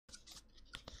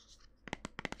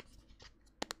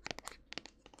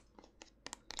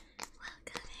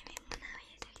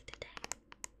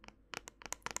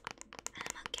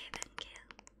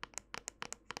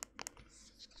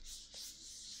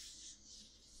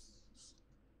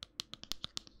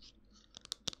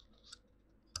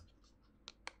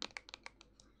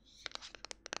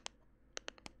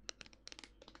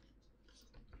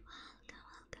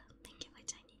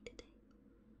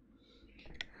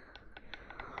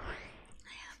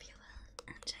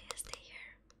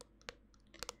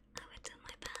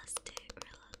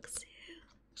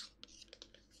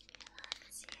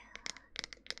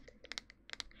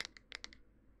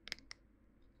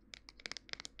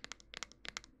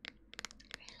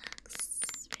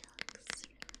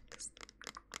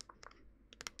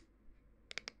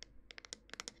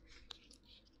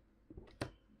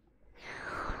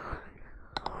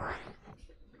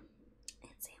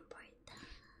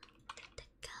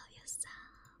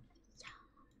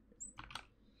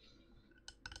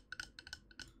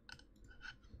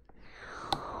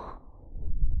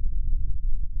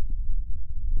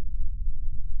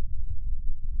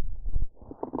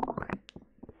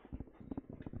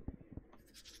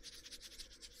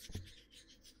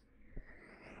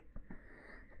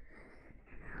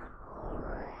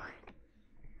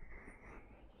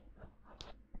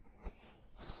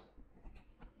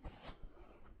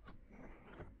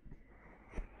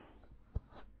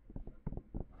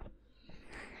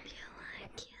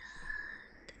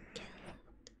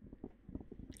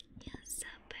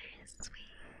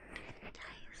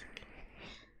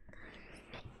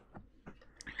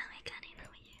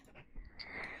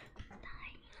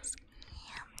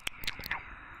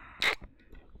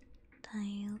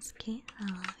lucky. I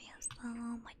love you so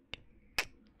much.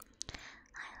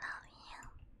 I love you.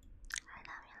 I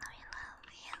love you, love you, love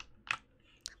you.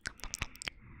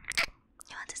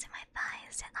 You want to see my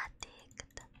thighs? You're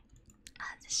addict.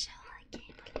 I'll just show. I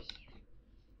can't believe.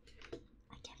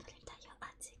 I can't believe that you're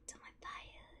addict to my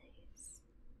thighs.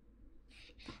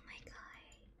 Oh my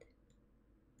god.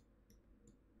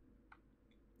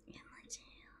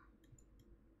 Imagine.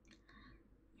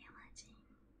 Imagine.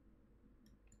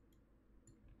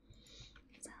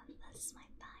 So this is my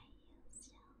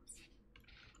thighs, yes.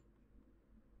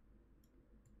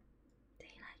 Do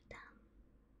you like them?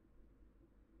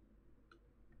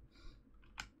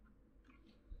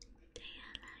 Do you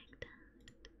like them?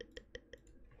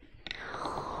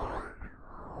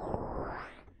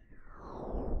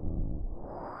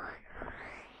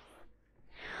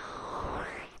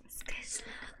 Squeeze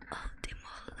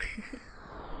optimal.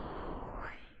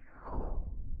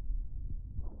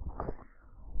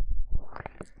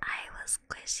 I will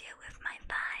squish you with my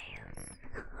thighs.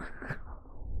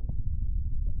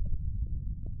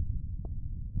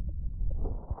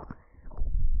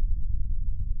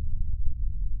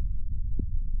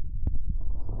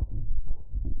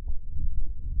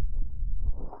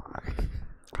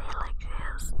 Do you like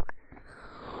this?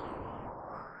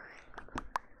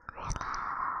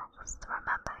 Relax.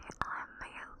 Remember, I'm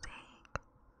amazing.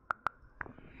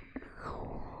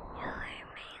 You're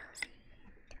amazing.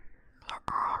 You're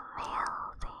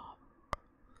amazing.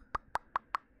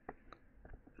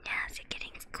 Yes, you're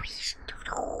getting squished.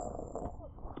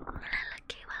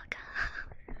 Okay, welcome.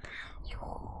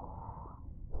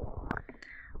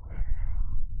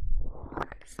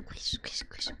 Squish, squish,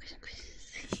 squish, squish,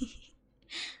 squish.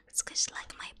 Squish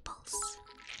like my pulse.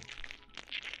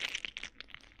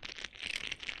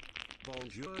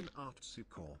 Bonjour and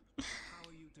Artsuko. How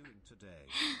are you doing today?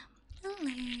 Hello,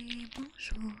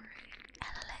 bonjour.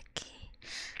 Hello, lucky.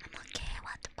 I'm okay.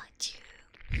 What about you?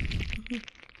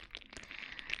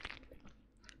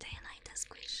 Do you like the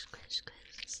squish, squish,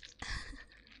 squish?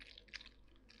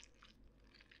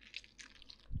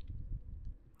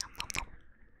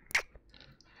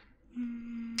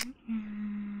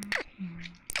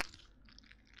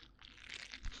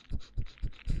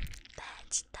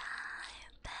 Batch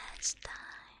time, batch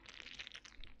time.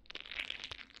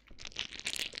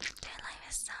 Do you like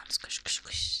the sound? Squish, squish,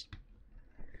 squish.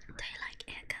 Do you like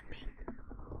air cupping?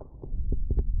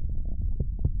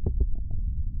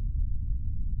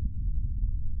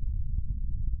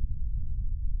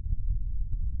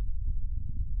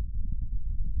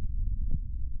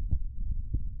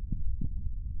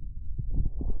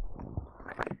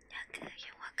 Okay,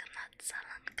 you're welcome not so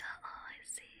long ago. Oh, I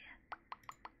see.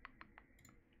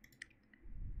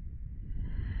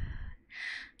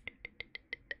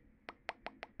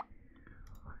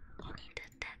 You need to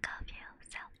take off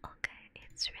yourself. Okay,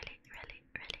 it's really, really,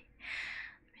 really,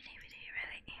 really, really,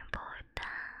 really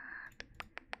important.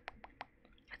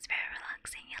 It's very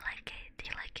relaxing. You like it?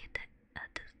 You like it?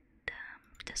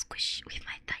 The squish with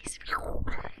my thighs. You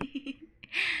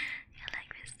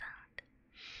like this sound?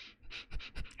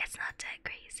 It's not that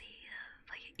crazy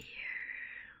for your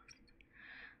ears.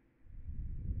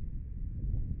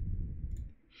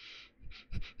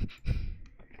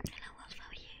 Hello, what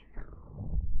about you?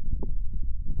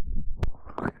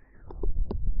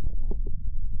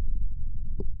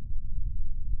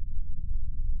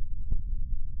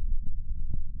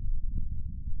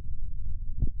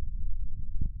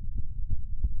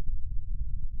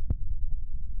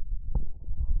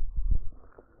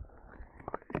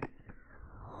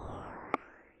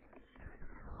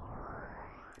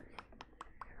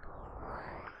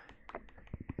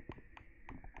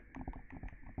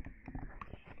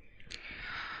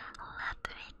 Let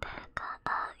me take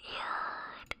out you.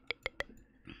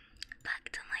 Back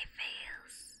to my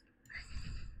face.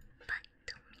 Back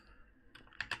to me.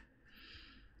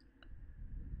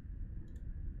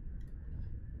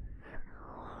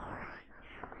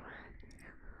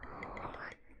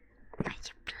 Are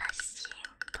you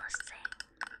blushing? Blushing.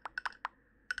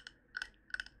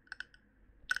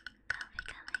 Come,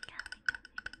 come, come.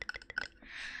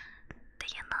 Do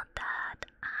you know that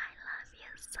I love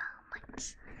you so much?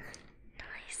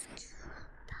 Nice kiss.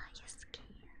 Nice kiss.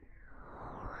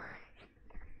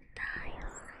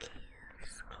 Nice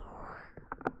kiss.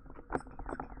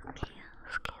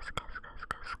 Kiss, kiss, kiss, kiss,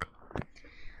 kiss, kiss.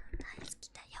 大好き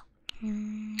だよ。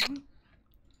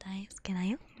大好きだ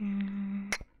よ。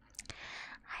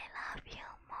I love you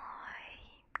more.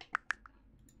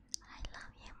 I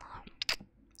love you more.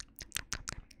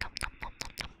 Nom, nom, nom,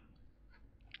 nom, nom.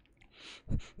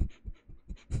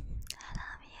 I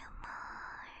love you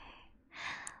more.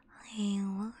 I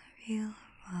love you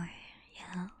more.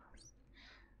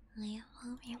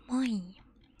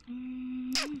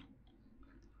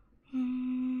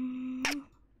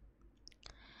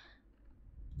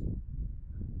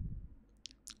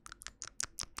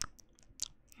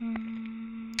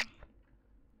 Mm.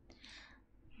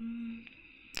 Mm.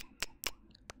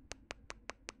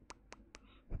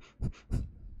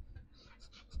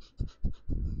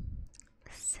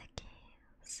 Suki,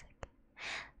 suki,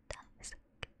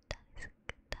 daisuki,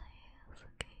 daisuki,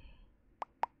 daisuki,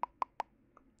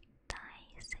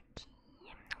 daisuki,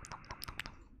 nom nom nom nom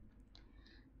nom,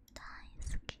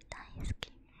 daisuki,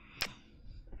 daisuki,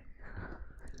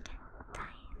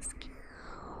 daisuki.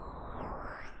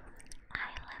 I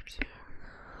love you.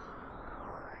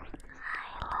 I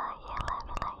love you, love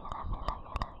you, love you, love you, love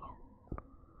you, love you.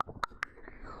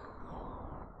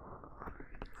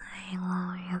 I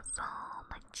love you so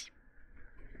much.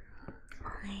 I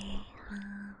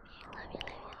love you, love you, love you,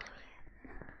 love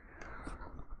you.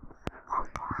 Oh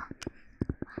God.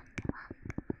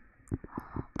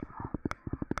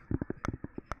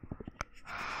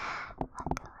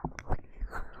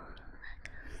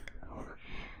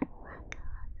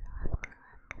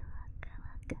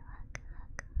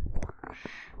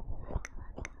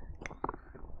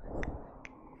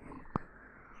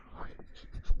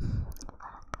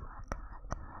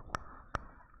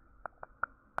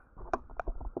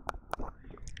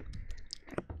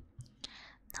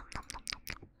 Nom nom nom nom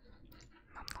nom.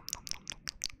 Nom nom nom nom nom.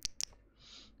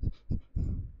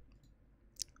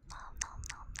 Nom nom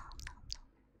nom nom nom. Nom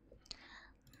nom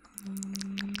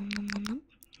nom nom nom.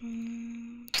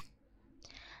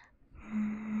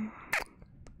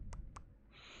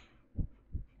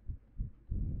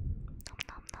 Nom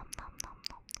nom nom nom nom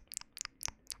nom.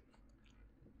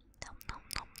 Nom nom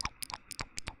nom nom nom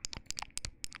nom nom.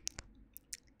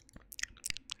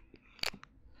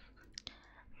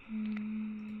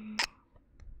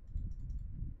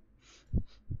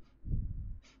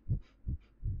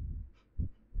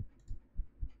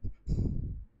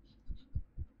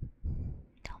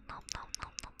 Nom nom nom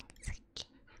nom nom. Suki.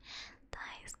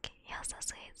 Daisuke. You're so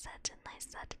sweet. Such a nice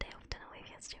Saturday afternoon with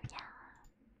your stream. Yeah.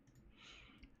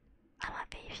 I'm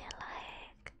happy if you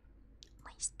like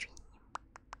my stream.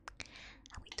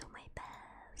 I will do my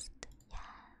best.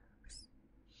 Yes.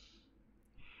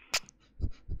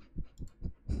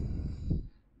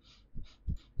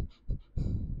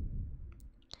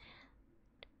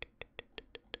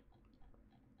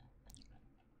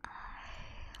 I love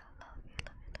you, love you,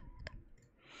 love you, love you.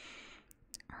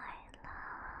 I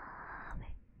love it.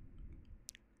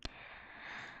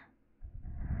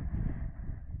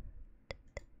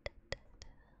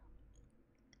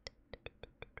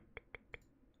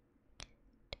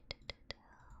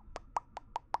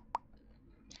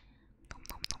 Nom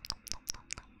nom nom nom nom nom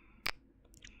nom.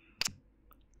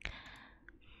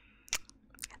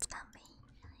 It's comfy.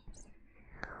 Nice.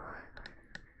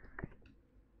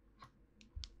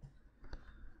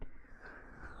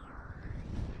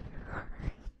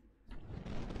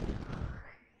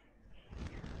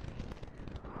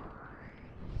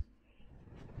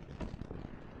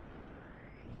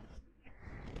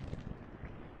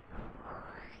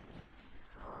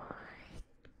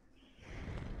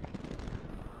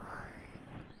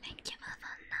 Thank you for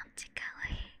the naptikawa.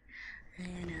 I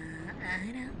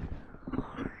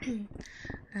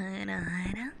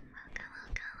know. Welcome,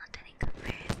 welcome. Turning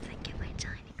converse. Thank you for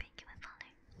joining. Thank you for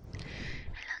following.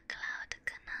 Hello, Cloud.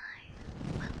 Good night.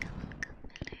 Welcome, welcome.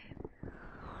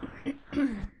 Hello.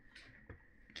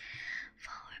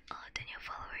 For all the new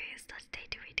followers that stay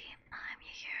to redeem, I'm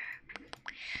here.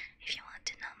 If you want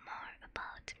to know more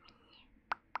about me,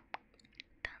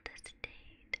 don't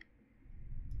hesitate.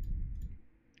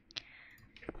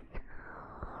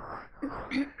 I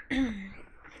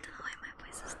don't know why my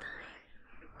voice is dying.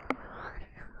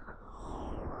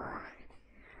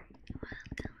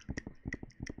 Welcome.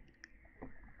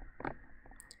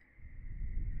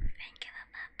 Thank you,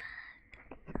 Papa.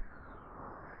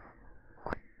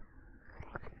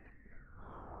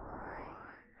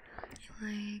 You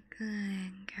like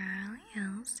good girl?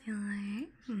 Yes, you like.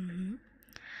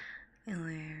 You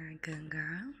are a good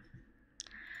girl.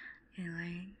 You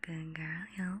like good girl?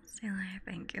 Yes, you like.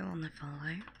 Thank you on the follow.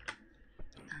 Wait,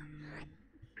 I'm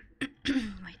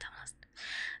lost.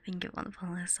 Thank you on the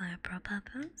follow. Sorry, pro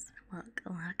purpose.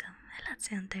 Welcome, welcome. Hello,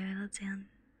 Santo. Hello, San.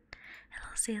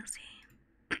 Hello, CLC.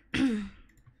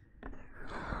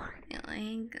 You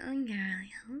like good girl?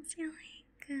 Yes, you like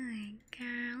good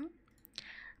girl.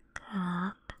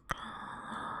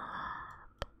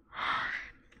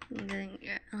 Good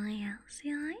girl, yes,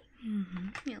 you like.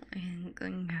 You like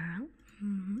good girl.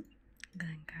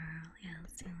 Good girl,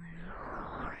 yes, you like.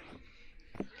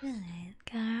 Good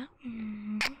girl.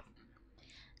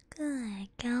 Good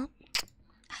girl.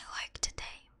 I work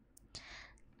today.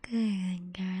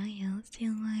 Good girl, yes,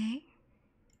 you like.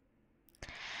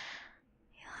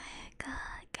 You like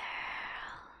good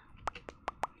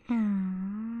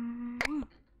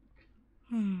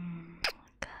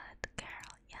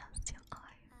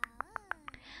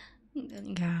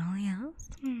else?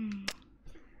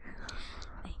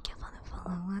 Thank you for the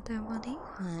follow, water body.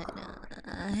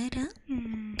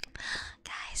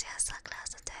 Guys, we are so close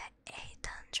to the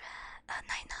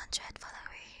 900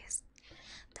 followers.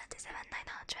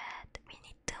 900. We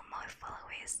need 2 more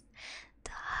followers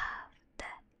to have the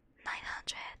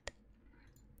 900.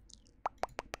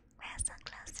 We are so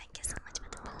close. Thank you so much for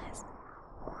the follows.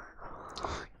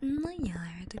 No,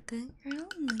 you're the good girl.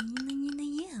 No,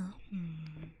 you.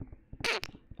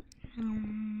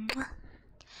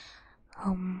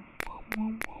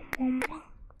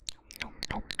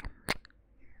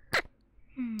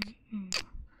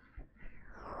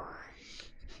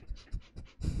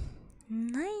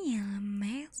 No, you're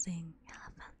amazing.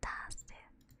 You're fantastic.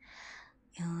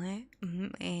 You're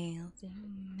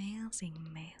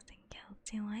amazing,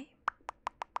 guilty, right?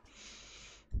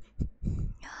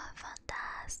 You're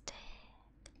fantastic.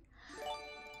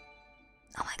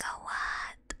 Oh my god,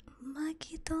 what?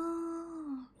 Makito,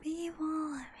 Vivo,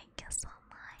 thank you so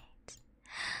much.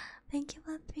 Thank you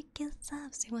for 3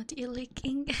 subs. You want to eat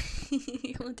licking?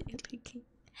 You want to eat licking?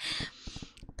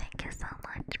 Thank you so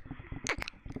much.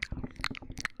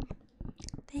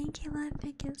 Thank you for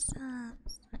 3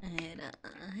 subs.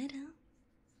 I don't.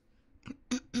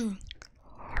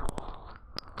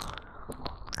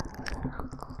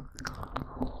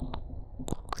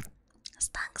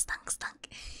 Stunk.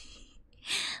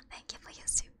 Thank you for your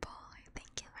support.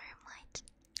 Thank you very much.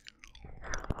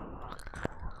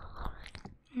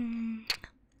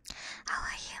 How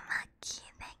are you, Maki?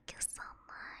 Thank you so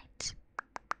much.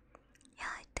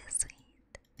 You're too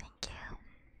sweet. Thank you.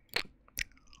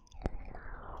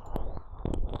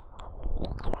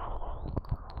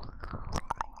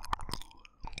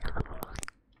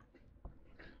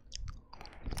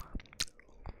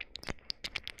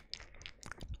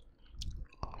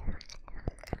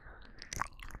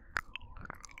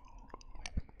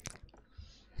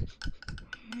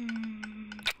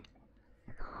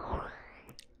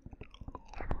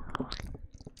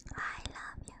 I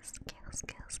love you, skip. Do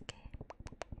you skip?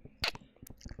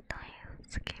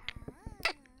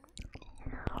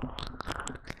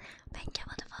 Thank you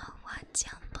for the follow, what's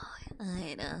your boy? I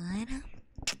know.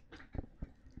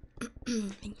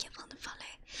 Thank you for the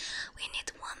follow. We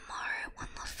need one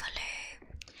more follow.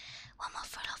 One more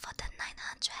follow for the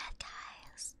 900,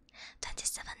 guys.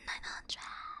 27,900.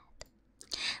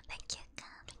 Thank you,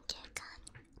 God.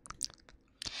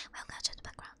 We'll go to the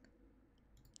background.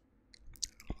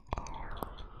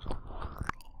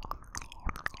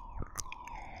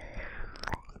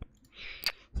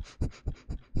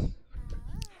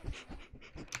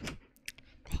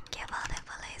 Thank you for the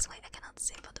follows. Wait, I cannot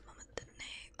see for the moment the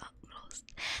name. Oh, I'm lost.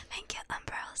 Thank you,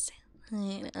 Ambrose.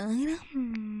 Thank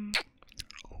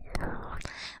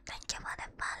you for the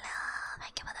follow.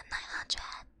 Thank you for the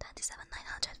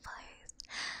 900 follows.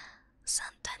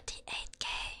 Some 28k.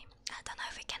 I don't know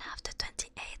if we can have the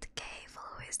 28k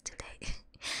followers today.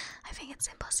 I think it's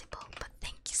impossible, but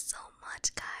thank you so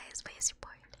much, guys, for your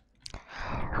support.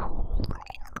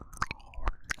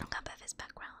 I'm gonna put this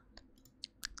background.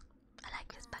 I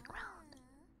like this background.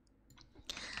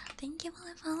 Thank you for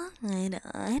the follow. Thank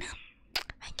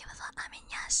you for the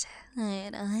Aminyasu.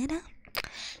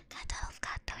 Kato of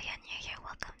Kato, you're new here.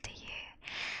 Welcome to you.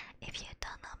 If you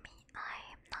don't know me,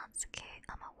 I'm Natsuki.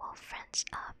 I'm a wolf French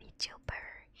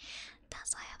Vtuber.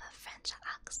 That's why I have a French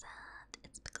accent.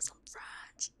 It's because I'm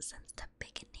French since the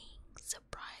beginning.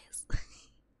 Surprise.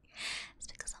 It's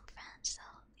because I'm French, so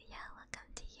yeah, welcome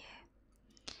to you.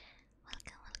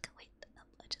 Welcome. Wait,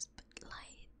 I just put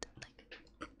light.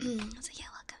 So yeah,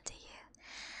 welcome to you.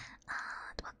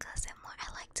 What goes in more? I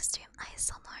like to stream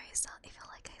ASMR, so if you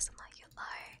like ASMR, you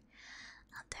are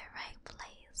at the right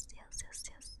place. Yes.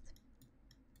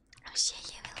 I'm sure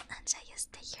you will enjoy your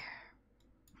stay here.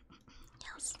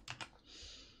 Yes.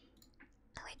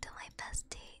 I will do my best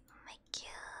to make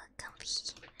you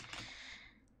comfy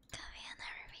and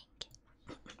everything.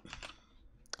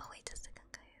 Oh wait a second,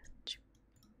 guys.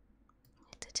 I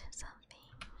need to check something.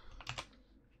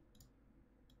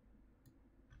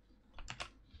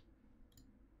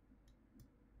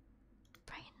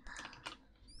 Right now.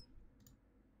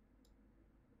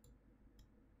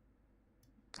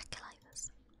 Okay, like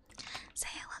this. So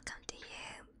yeah, welcome to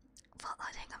you. For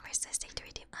ordering a Mercedes Day to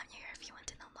redeem, I'm here if you want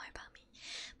to know more about me.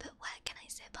 But what can I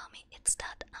say about me? It's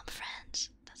that I'm French.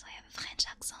 That's why I have a French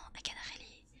accent. I can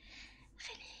really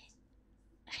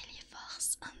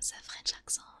force on the French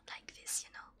accent like this,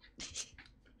 you know.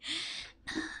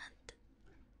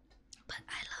 But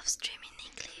I love streaming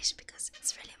English because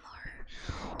it's really more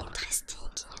interesting,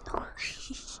 you know.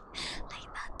 Like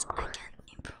that, I can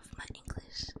improve my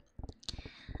English.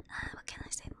 What can I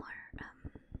say more?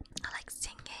 I like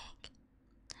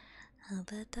How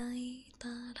that I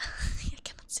thought I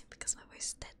cannot sing because my voice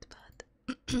is dead, but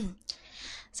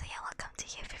so yeah, welcome to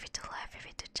you. Feel free to live, feel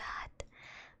free to chat,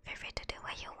 feel free to do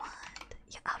what you want.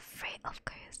 You are free, of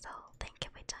course. So thank you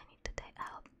for joining today. I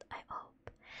hope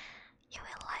you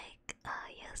will like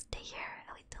you stay here.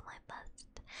 I will do my best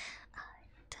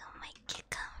to make you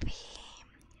comfy.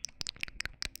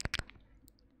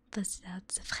 But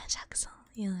that's a French accent,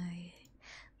 you know.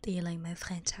 Do you like my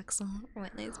French accent when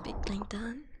I speak like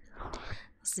that?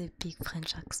 The big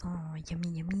French accent, yummy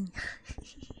yummy.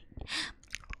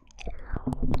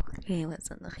 It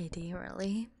wasn't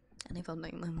really, and if I'm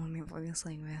doing my mommy voice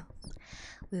like well,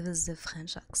 with the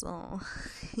French accent,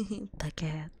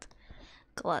 baguette,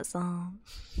 croissant,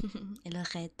 et le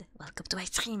red. Welcome to my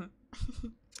stream.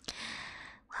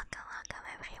 Welcome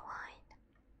everyone.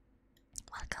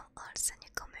 Welcome all the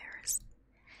newcomers.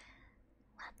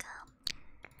 Welcome.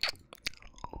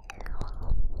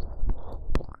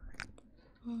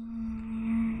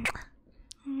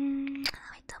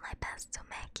 I do my best to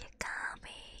make you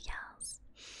comfy, yes.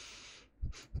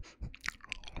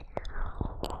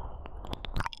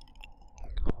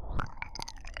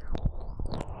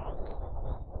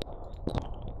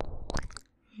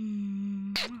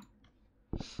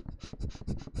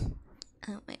 I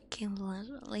might keep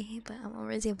blushing, but I'm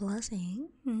already blushing.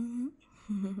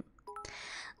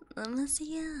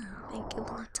 Namasia, thank you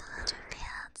for the 200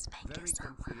 bits. Thank you so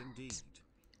much. Indeed.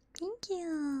 Thank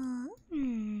you.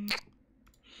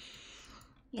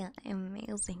 Yeah,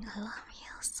 amazing. I love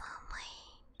you so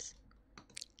much.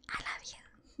 I love you.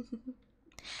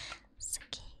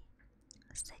 Suki,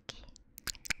 Suki,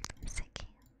 Suki,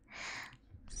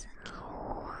 Suki.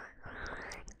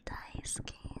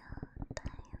 Daisuke,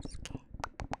 Daisuke.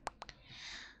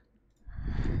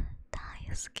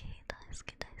 Daisuke,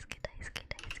 Daisuke, Daisuke, Daisuke,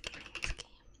 Daisuke, Daisuke.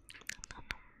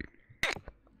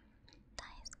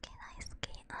 Daisuke,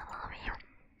 Daisuke, I love you.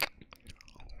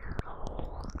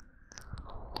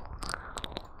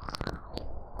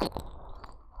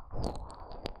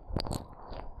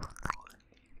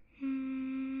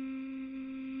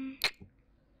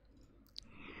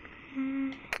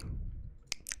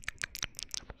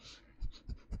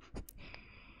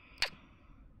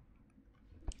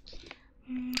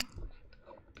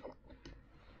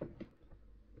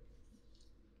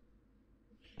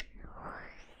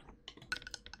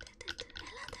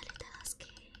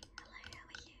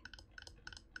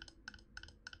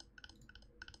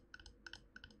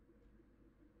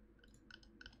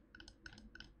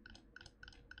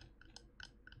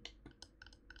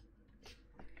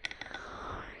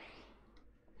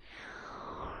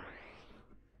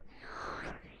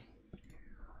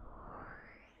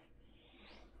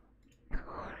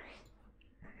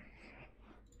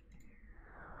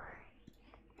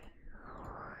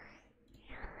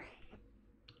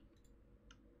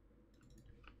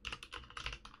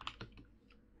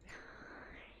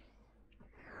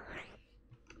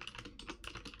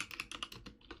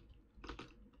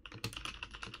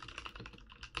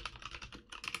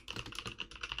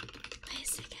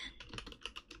 Nice again.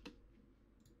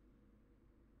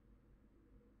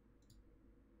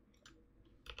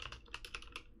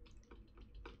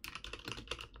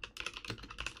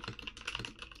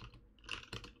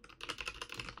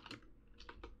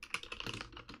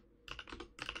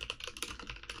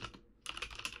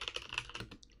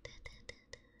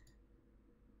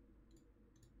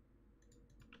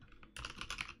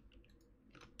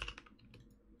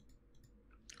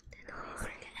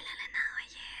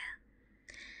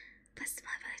 That's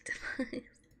my vitamins.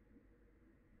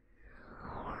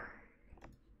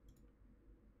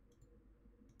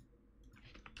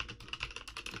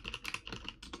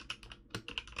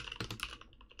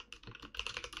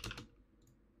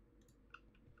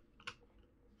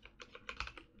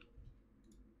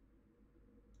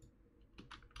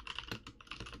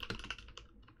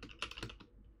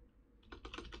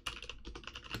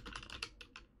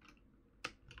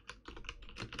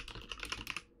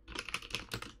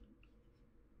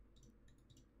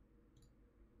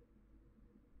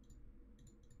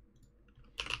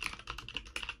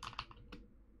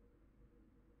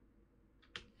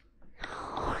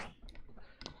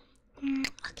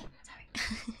 Okay, sorry.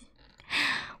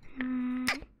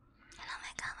 Hello,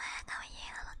 my god, how are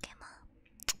you? Hello, Kimo.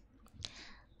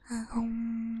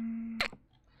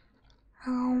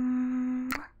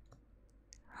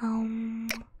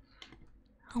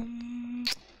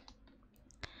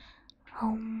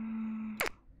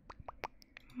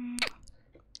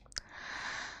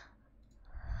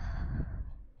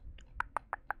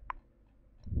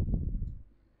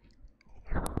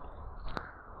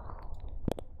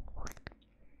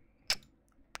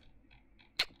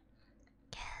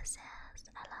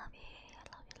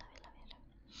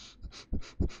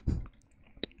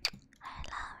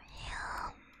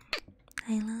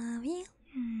 I love you.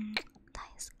 大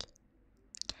好き。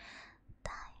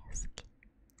大好き。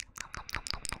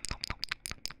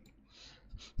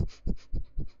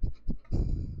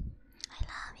I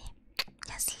love you.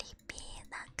 You're sleepy.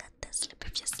 Not good to sleep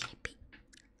if you're sleepy.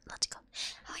 Let's go.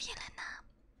 Oh, Yelena.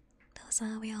 Those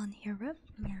are we on Europe?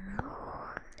 Yeah.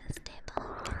 The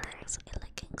stable getting so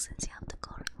elegant since you have the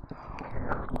car.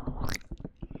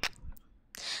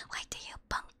 Why do you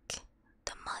bunk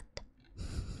the mud?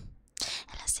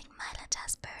 Hello, Sigma, hello,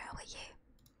 Jasper. How are you?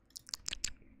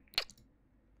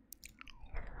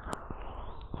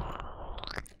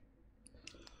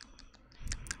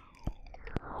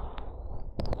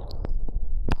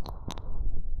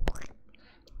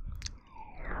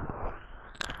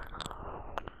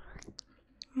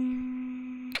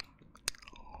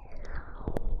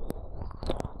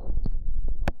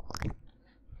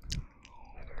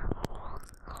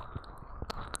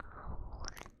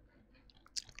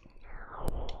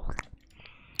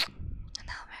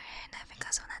 Now we're here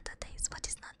because of not the days. What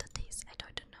is not the days? I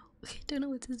don't know. I don't know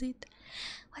what is it.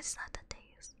 What's not the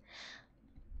days?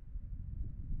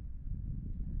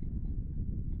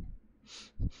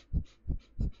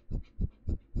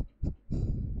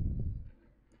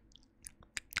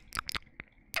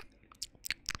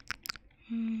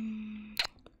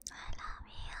 I love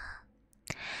you.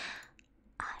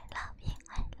 I love you.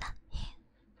 I love you.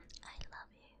 I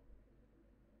love you.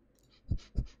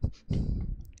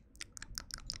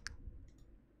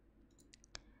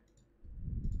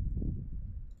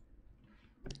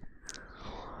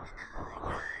 Oh my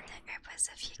god, the airports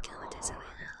of you go with this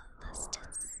let's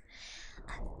just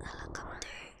an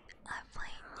helicopter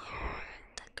flying near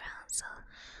the ground so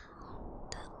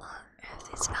the earth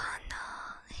is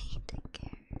take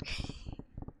care.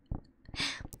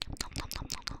 Nom nom nom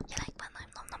nom nom. You like when I'm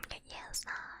nom nom get yes,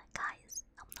 guys.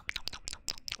 Nom nom nom nom nom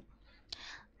nom.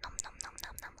 Nom nom nom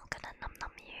nom nom. I'm gonna nom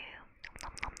nom you.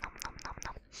 Nom nom nom nom nom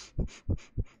nom.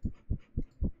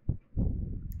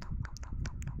 Nom nom nom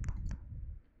nom nom nom.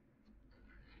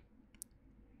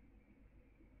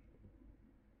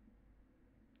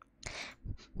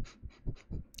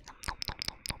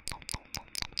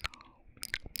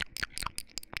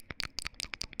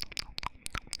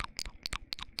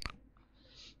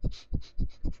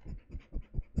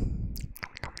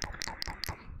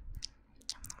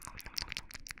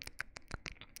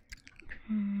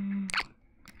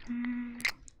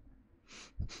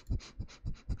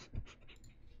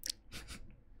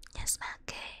 Yes,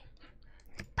 okay.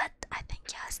 But I think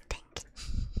you're stinky.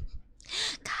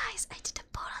 Guys, I did a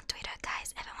poll on Twitter,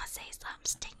 guys. Everyone says I'm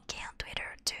stinky on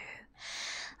Twitter too.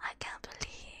 I can't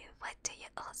believe. Why do you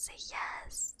all say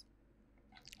yes?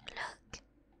 Look.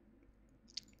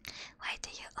 Why do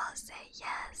you all say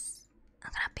yes?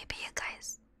 I'm gonna beep you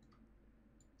guys.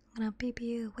 I'm gonna beep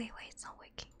you. Wait, it's not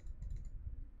working.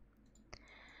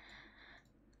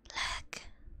 Look.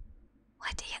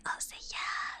 Why do you all say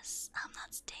yes? I'm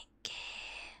not stinky.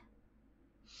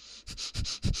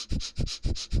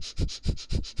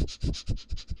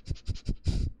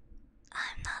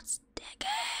 I'm not stinky.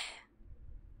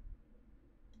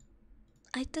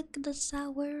 I took the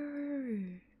shower.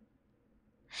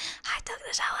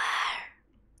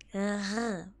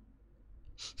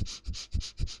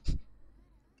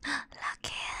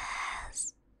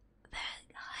 Luckiest.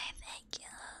 Thank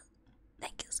you.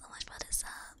 Thank you so much for the sub.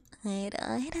 Thank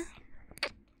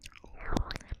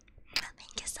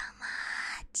you so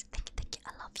much. Thank you. I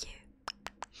love you.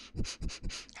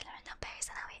 Hello, no Paris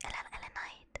and Howie. Hello,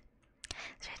 night.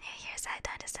 It's new here, so I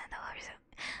don't understand the words.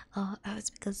 Oh, it's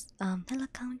because hello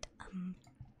count.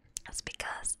 It's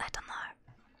because I don't know.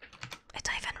 I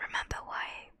don't even remember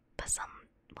why. But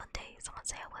one day someone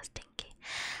said I was stinky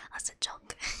as a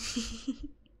joke.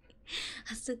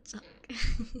 As a joke.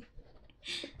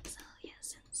 So yeah,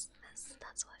 since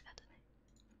that's why I don't know.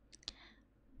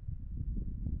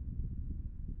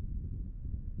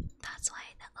 That's why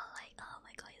they're all like, oh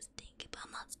my god, you're stinky, but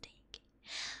I'm not stinky.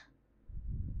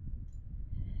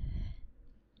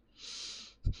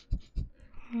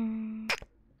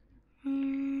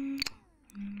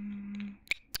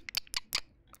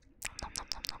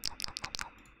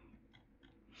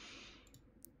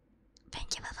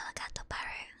 Thank you for the gato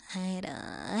paru. I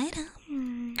don't.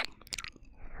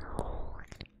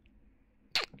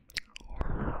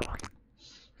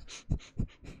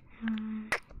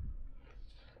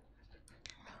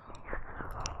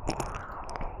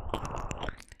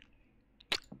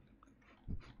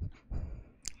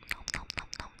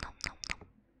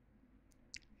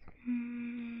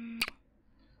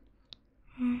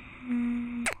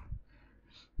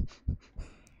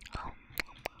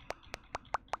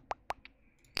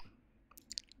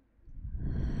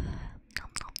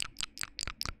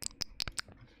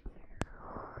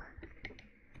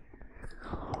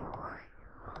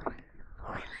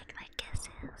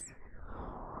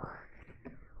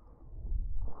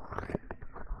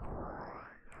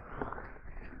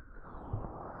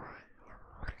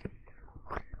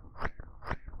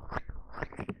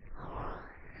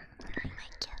 my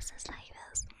kisses like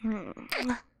this.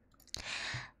 Mm.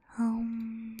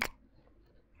 Um.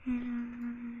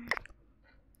 Mm.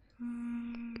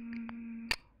 Mm.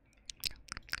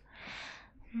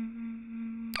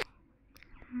 Mm.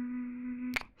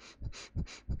 Mm.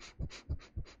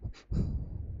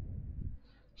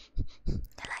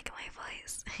 I like my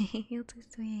voice. You're too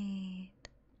sweet.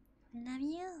 Love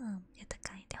you. You're the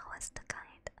kind. Always the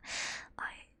kind.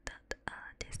 I don't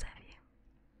deserve you.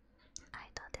 I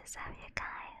don't deserve you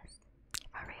guys.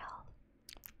 For real.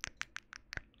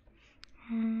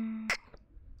 Mm.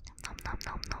 Nom nom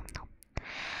nom nom nom.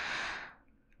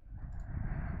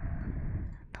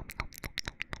 Nom nom nom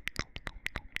nom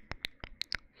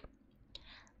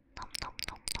nom nom nom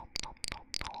nom nom nom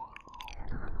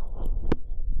nom.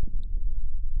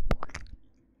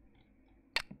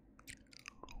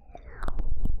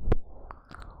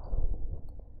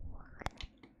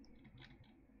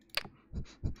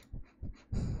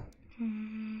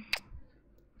 Mm.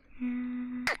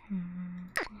 Mm.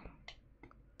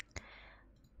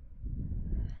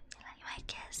 You like my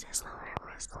kisses, Laura?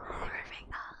 Everything.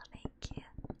 Oh, thank you.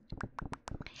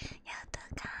 You're too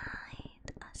kind.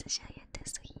 Also, show you too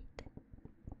sweet.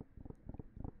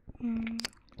 Mm.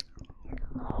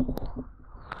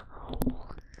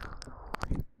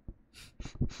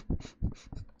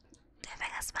 Do you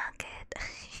think I smell good?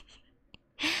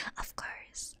 Of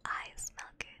course, I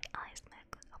smell good. I smell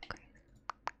good, of course.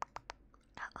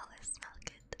 I always smell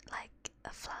good, like a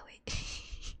flowy.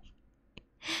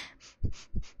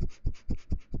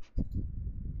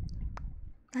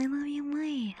 I love you,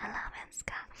 Mai. I love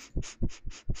Enska.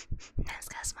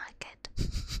 Enska smell good.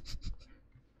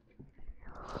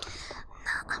 No,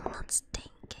 I'm not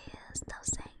stinky. Stop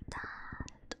saying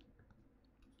that.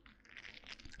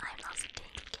 I'm not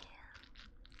stinky.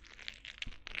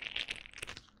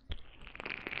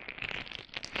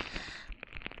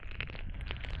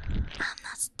 I'm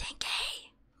not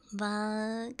stinky.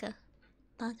 Bug.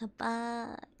 Bugga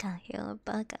bugga. You're a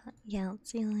bugga. Yeah,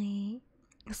 silly.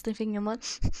 Sniffing your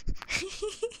mouth.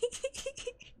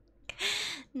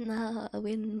 No, I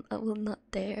will not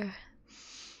dare.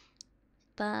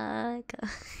 Bugga.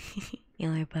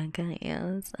 You're a bugga.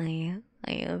 Yes, I am.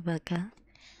 I am a bugga.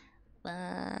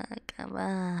 Bugga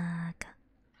bugga.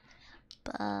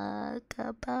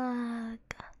 Bugga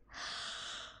bugga.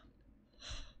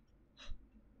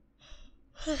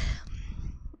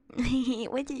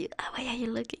 Why are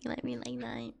you looking at me like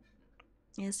that?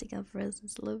 You think I'm frozen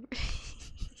slowly.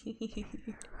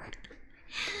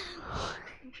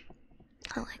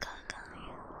 Oh my god,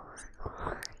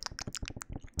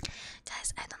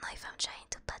 guys, I don't know if I'm trying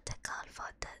to put the call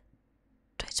for the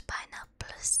Twitch Buy Now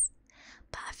Plus,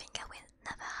 but I think I will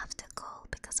never have the goal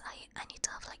because I need to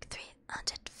have like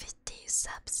 350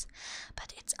 subs,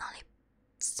 but it's only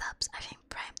subs. I think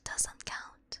Prime doesn't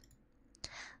count,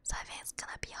 so I think it's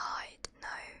gonna be hard. No,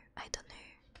 I don't know.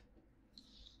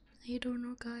 I don't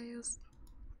know, guys.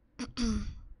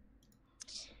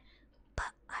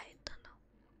 But I don't know.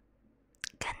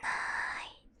 Good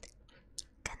night.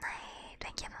 Good night.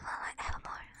 Thank you for following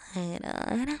Evermore.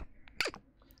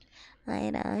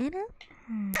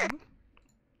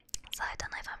 So I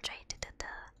don't know if I'm trying to do the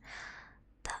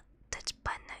touch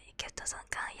button. It doesn't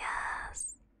count.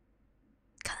 Yes.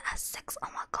 Count as 6. Oh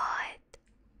my god.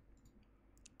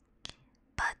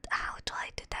 But how do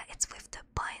I do that? It's with the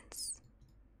points.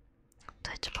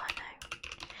 Touch partner. I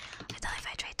don't know if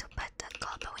I try to put the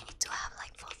code, but we need to have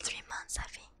like for 3 months, I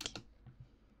think.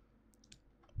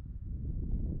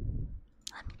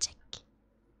 Let me check.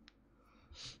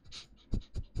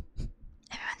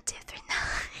 Everyone 2, 3 now.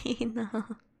 No.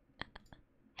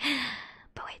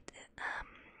 But wait,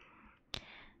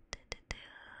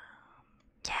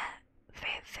 yeah,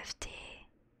 350.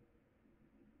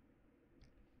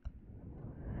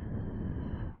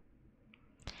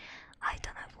 I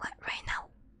don't know what right now.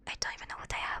 I don't even know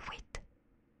what I have. Wait,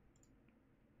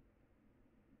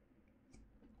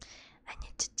 I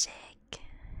need to check.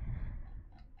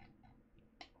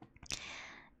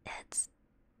 It's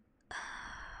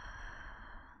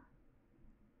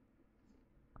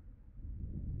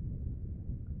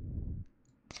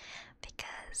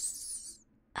because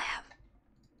I have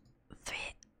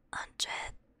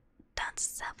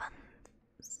 307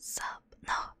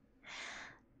 no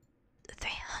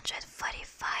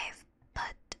 345,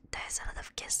 but there's a lot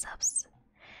of guest subs,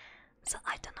 so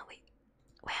I don't know. Wait,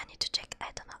 I need to check.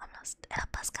 I don't know. I'm lost. El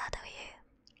Pascado here.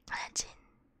 Imagine.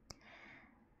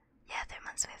 Yeah, 3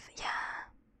 months with. Yeah.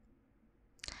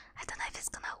 I don't know if it's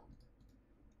gonna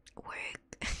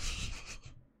work.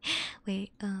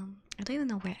 Wait, I don't even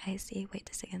know where I see. Wait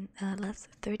a second. Last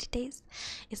 30 days.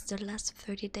 It's the last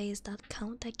 30 days that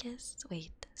count, I guess.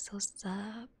 Wait. So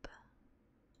sub.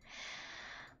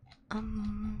 I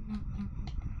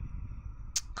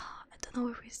don't know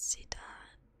where we see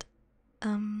that.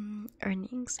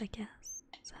 Earnings, I guess.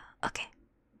 So, okay.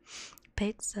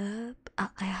 Paid sub.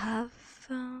 I have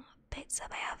paid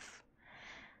sub. I have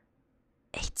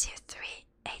 83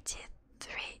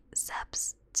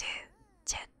 subs to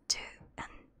tier 2 and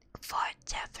 4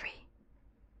 tier 3.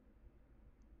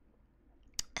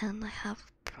 And I have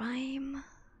Prime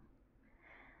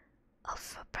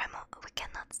of Prime we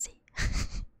cannot see.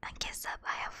 And gift sub,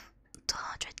 I have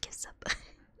 200 gift sub.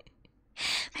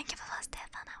 Thank you for the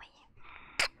Stefan, how are you?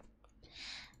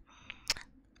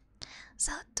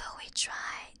 So do we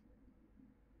try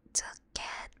to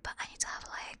get, but I need to have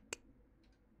like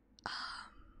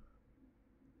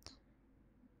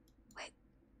wait,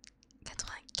 84.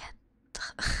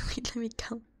 Wait, let me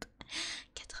count.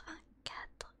 84, 85,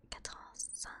 84,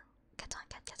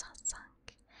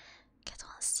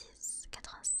 86,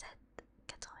 87,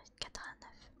 88, 89.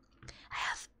 I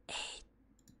have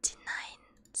 89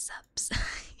 subs. I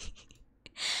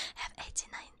have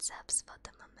 89 subs for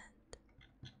the moment.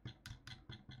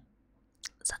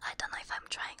 So I don't know if I'm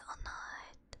trying or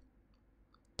not.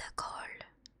 The goal.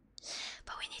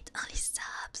 But we need only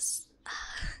subs.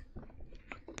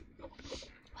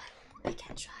 Well, we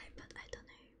can try, but I don't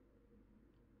know.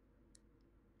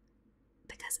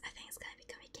 Because I think it's gonna be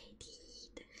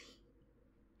complicated.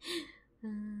 I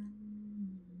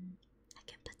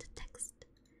can put the text.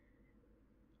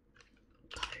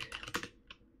 Goal.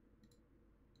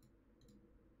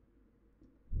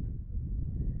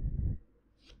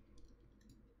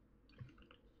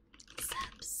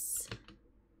 Subs.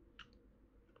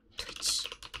 Twitch.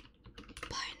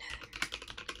 Partner.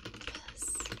 Plus.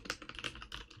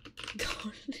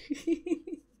 Goal.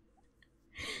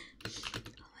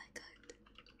 Oh my god.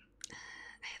 I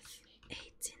have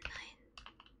 89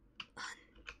 on.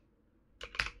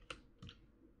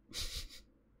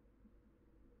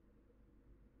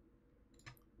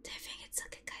 Do you think it's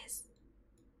okay, guys?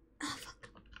 Oh fuck.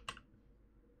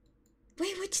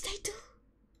 Wait, what did I do?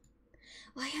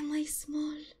 Why am I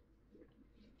small?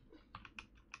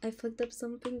 I fucked up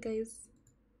something, guys.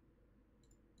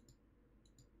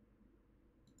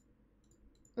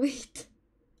 Wait.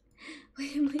 Why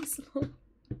am I small?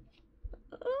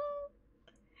 Oh.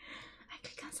 I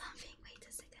click on something. Wait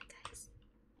a second, guys.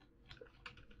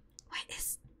 Where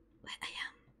I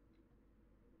am?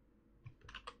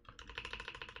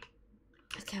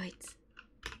 Okay, wait.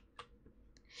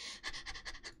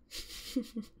 Hello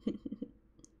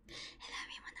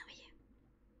everyone, how are you?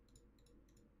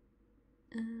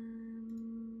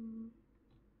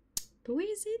 But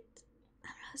where is it?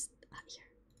 I'm lost. Here.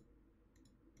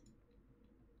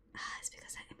 It's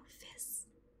because I move this.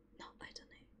 No, I don't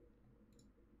know.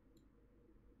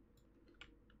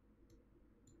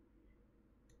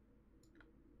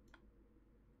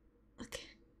 Okay.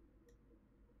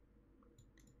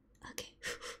 Okay.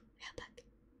 We are back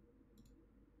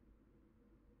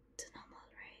to normal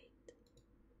rate.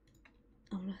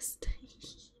 I'm lost.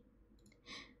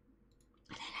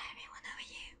 Hello everyone, how are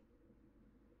you?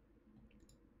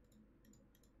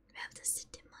 We have the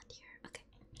city mod here. Okay.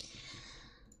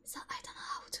 So I don't know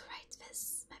how to write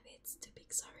this. Maybe it's too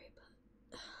big, sorry, but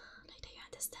later you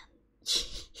understand.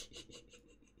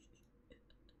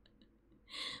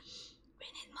 We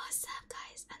need more sub,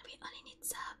 guys, and we only need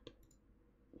sub.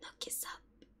 No kiss up.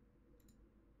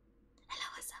 Hello,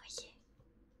 what's up with you?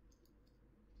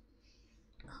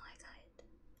 Oh my god.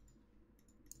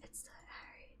 It's so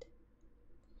hard.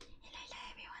 Hello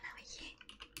everyone, how are you?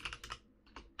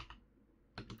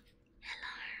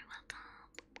 Hello, welcome.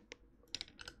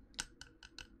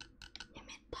 You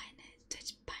mean partner,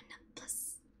 Twitch partner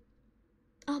plus.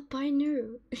 Oh,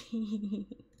 partner.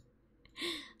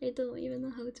 I don't even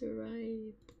know how to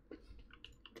write.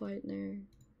 Partner.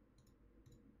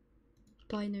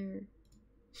 Partner.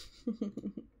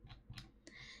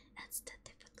 That's the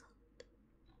difficult.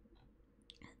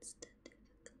 That's the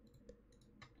difficult.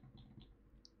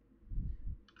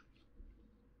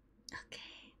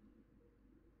 Okay.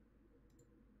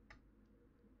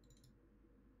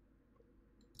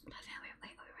 But then we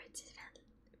write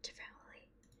differently.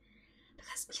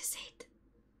 Because you said.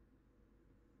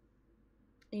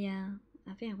 Yeah,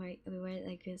 I think we write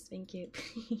like this. Thank you.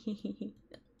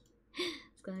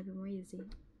 It's gonna be more easy.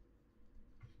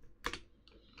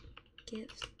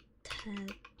 Gifted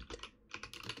and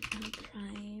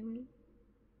Prime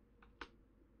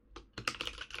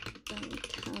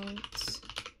don't count.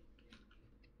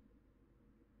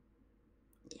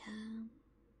 Yeah,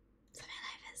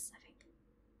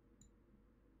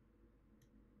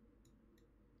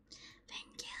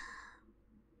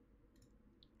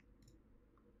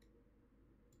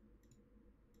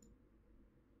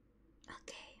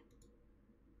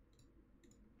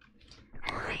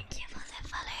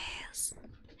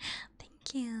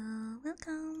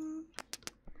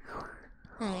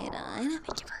 I know,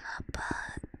 thank you for that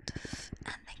butt.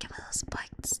 And thank you for those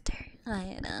spikes there.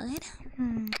 I know.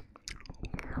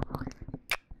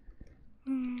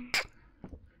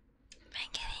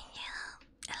 Thank you.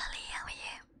 Lily, how are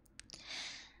you?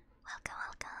 Welcome.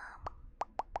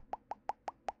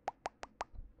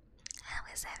 How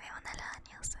is everyone alone,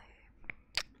 sir?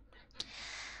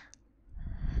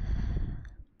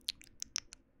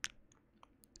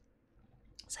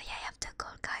 So yeah, I have to go,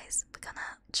 guys. We're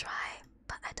gonna try,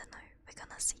 but I don't know. We're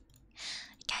gonna see.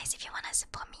 Guys, if you wanna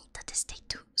support me, to this day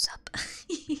to sub.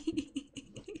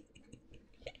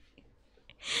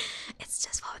 It's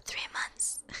just for 3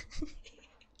 months.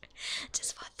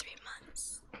 Just for 3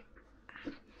 months.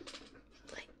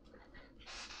 Wait.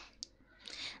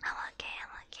 I'm okay.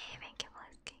 Thank you for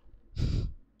asking.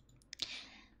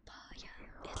 But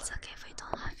yeah, it's okay if we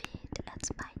don't have it. That's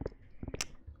fine.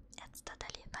 It's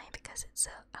totally fine because it's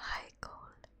a high goal.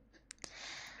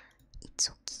 It's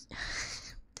okay.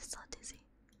 That's not easy.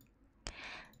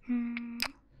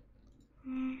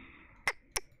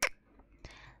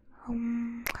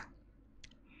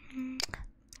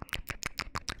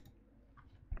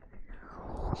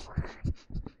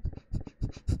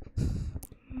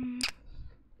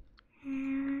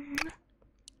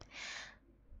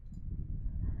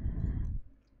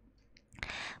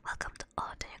 Welcome to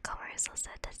all the newcomers. Also,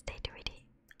 that's date ready.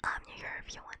 I'm New Year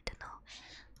if you want to know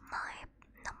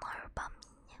more about me.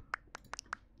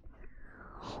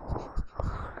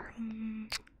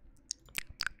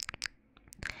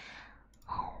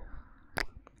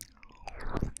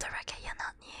 The record, you're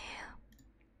not new.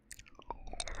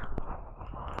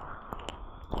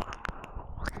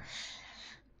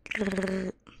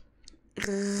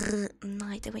 No,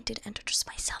 I didn't to introduce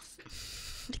myself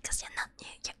because you're not new.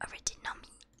 You already know me.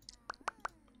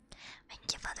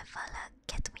 Thank you for the follow,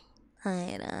 Catwin.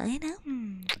 I know.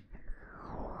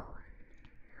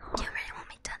 You really want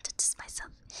me to introduce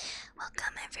myself?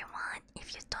 Welcome, everyone.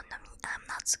 If you don't know me, I'm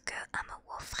not so good. I'm a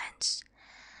Wolf French.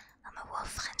 I'm a Wolf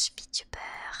French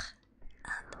Vtuber,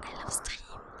 and I love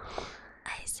stream,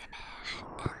 ASMR,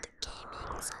 and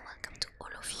gaming. So welcome to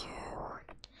all of you.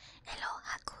 Hello,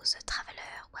 Haku the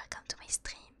Traveler. Welcome to my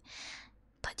stream.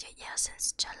 But you're here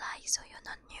since July, so you're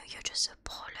not new. You're just a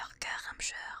pro lurker, I'm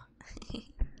sure.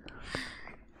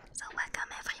 So welcome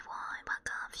everyone.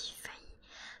 Welcome. Feel free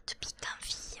to be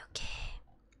comfy, okay?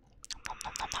 Nom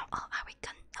nom nom nom. Oh, are we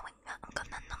gonna? I'm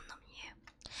gonna nom nom you.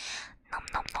 Nom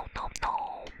nom nom nom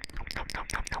nom. Nom nom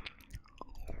nom nom.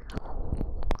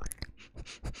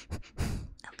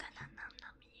 I'm gonna nom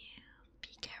nom you. Be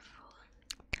careful.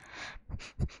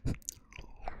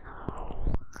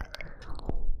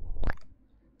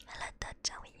 Hello, Dutch.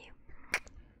 How are you?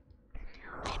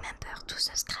 Remember to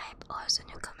subscribe all the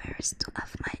newcomers to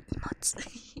have my emotes.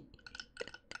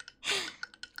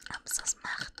 I'm so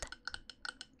smart.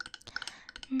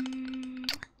 I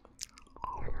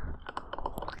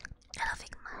love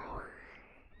it, man.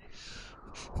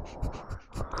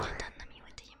 You don't know me,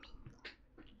 what do you mean?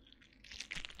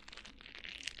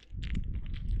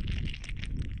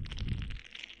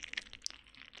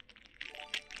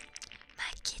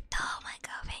 Makito, oh my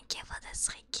god, thank you for the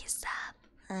 3 kiss up.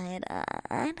 I know.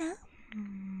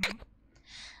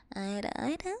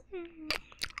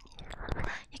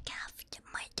 You can have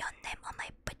your name on my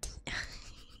body.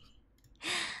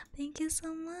 Thank you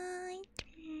so much.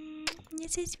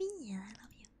 This is me. I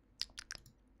love you.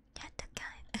 You're the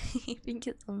guy. Thank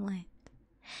you so much.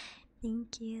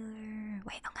 Thank you.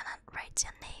 Wait, I'm gonna write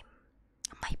your name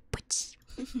on my body.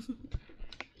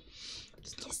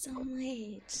 Thank you so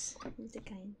much. You're the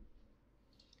kind.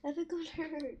 Have a good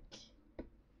work.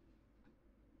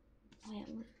 Wait,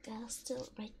 I'm gonna still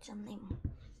write your name.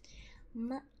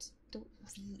 Makito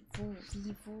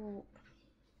Vivo.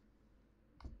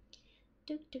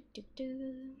 Wait.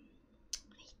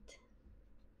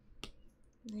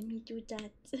 Let me do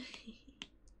that.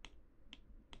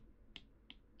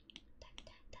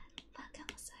 Welcome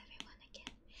also everyone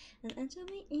again. And enjoy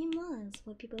my emotes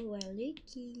for people who are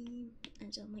lucky.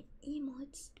 Enjoy my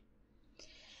emotes.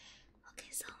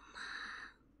 Okay, so I'm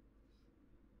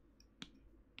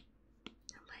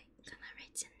gonna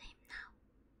write your name now.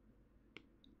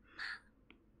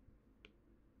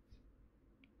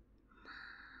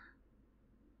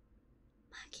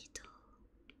 Makito.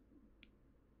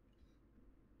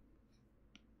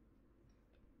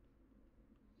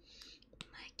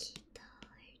 Makito.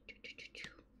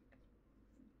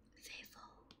 Vivo.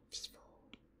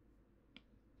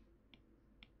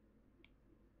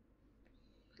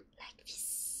 Like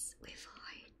this with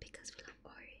heart because we love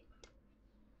art.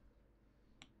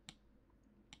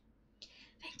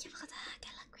 Thank you for the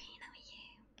Gala Queen, how are you?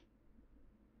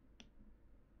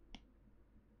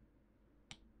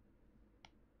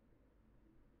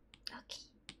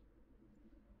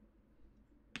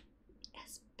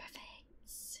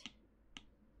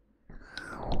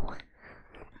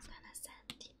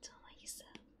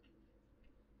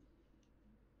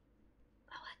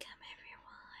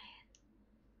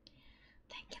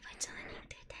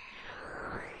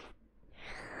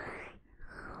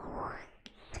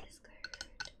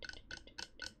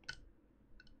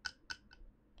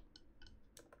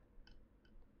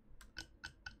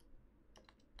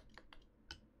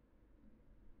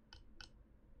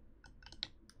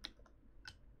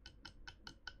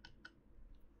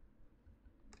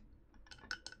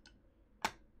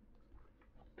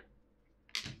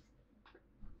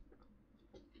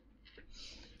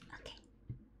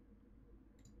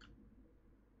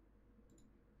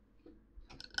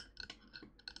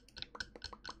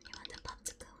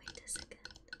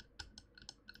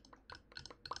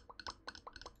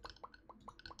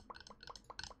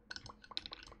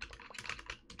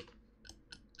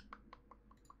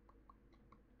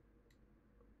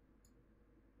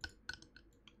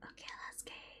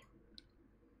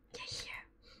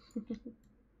 Oh,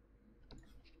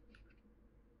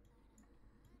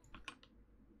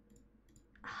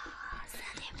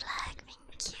 Sandy Flag,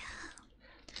 thank you.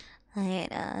 I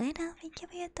know, thank you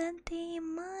for your 20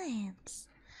 months.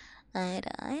 I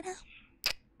know.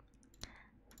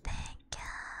 Thank you.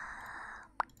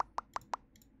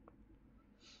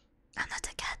 I'm not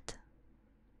a cat.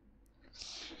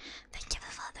 Thank you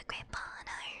for the great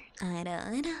partner. I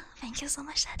know. Thank you so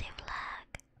much, Sandy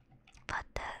Flag. But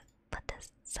the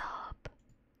sub.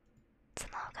 So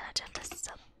now I'm gonna turn this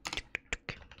up.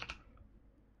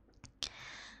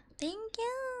 Thank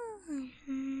you.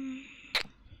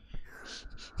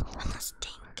 I'm not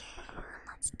stinky. I'm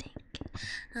not stinky.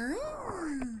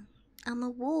 Ah, I'm a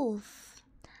wolf.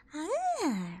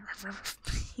 Ah.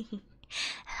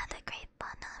 Another great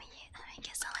fun of you. Thank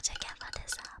you so much again for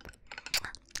this up.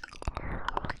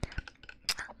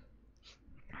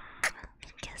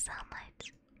 Thank you so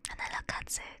much. And I love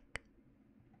Katsuk.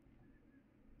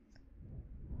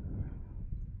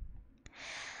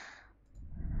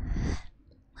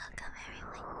 Welcome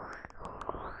everyone.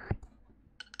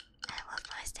 And what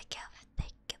was the gift?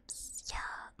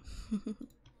 Yeah.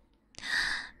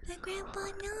 The grandpa,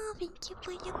 no, thank you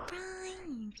for your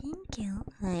prime. Thank you.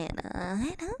 I know.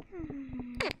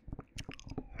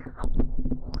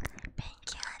 Thank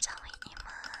you, Angelic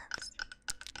Emotes.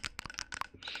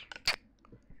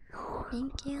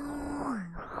 Thank you.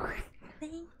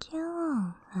 Thank you.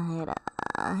 I know.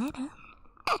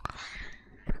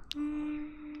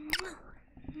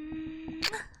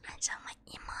 Angelic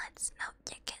Emotes. No,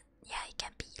 you can. Yeah, you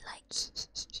can be like.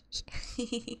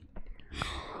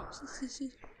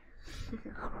 Yeah,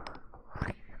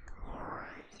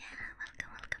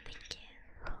 welcome, thank you.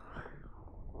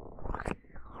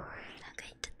 I'm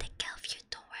going to take care of you,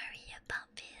 don't worry about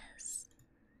this.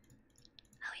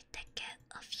 I will take care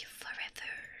of you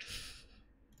forever.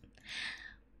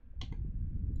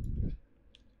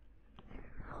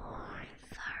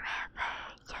 Forever,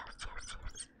 yes.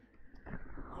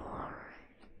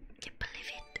 You believe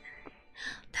it?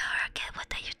 The hurricane,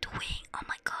 what are you doing? Oh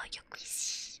my god, you're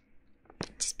crazy.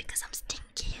 Just because I'm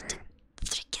stinky, you took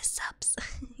 3 subs.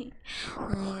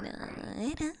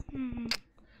 I know.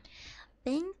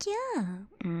 Thank you.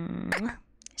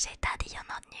 Say daddy, you're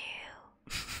not new.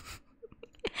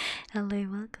 Hello,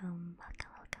 welcome.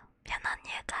 You're not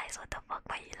new, guys. What the fuck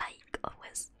were you like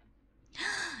always?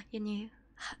 You're new.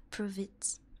 Prove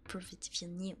it if you're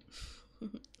new.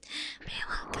 You're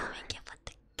welcome. Thank you for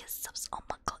the subs. Oh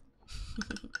my god.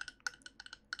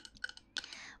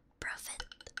 Prophet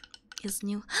is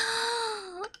new.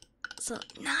 So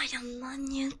now you're not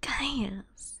new,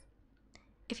 guys.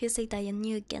 If you say that you're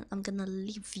new again, I'm gonna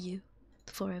leave you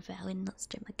forever. I will not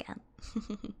stream again.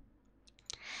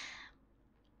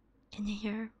 Can you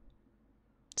hear?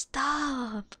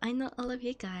 Stop! I know all of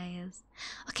you guys.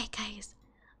 Okay, guys.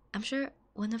 I'm sure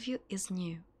one of you is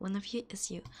new. One of you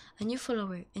is you. A new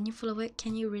follower.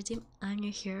 Can you redeem? I'm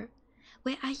new here.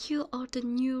 Where are you, all the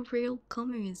new real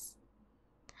comers?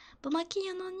 But Maki,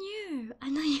 you're not new. I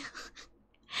know you.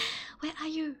 Where are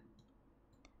you?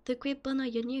 The great Bono,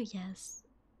 you're new, yes.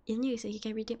 You're new, so you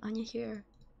can redeem on you here.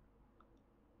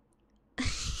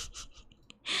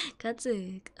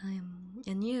 Katsuk,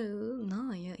 you're new.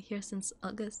 No, you're here since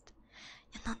August.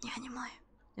 You're not new anymore.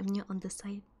 I'm new on the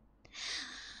side.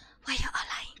 Why you all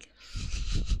lying?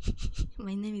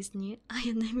 My name is new.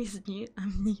 Your name is new.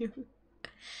 I'm new.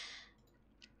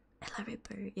 Hello,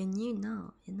 Ripper. You're new?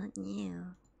 No, you're not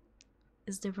new.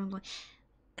 It's the wrong one.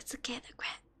 It's okay, the great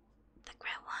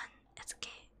one. It's okay.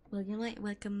 Well, you might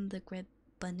welcome the great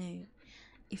Banu.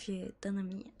 If you don't know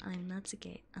me, I'm not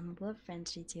okay. I'm a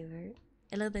French Vtuber.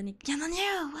 Hello, the you're not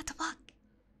new. What the fuck?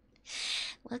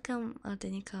 Welcome, all the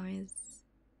newcomers.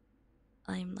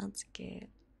 I'm not okay.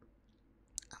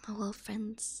 I'm a world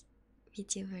French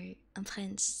Vtuber. I'm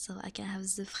French, so I can have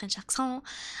the French accent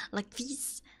like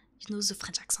this. You know the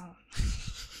French accent.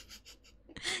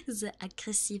 The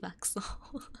aggressive accent.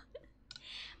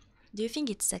 Do you think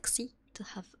it's sexy to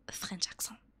have a French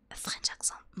accent? A French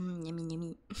accent.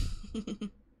 Yummy.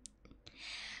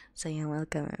 So you're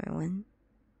welcome, everyone.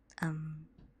 I'm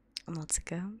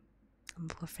Natsuko. I'm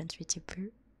a French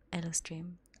VTuber. I love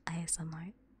stream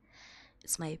ASMR.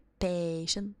 It's my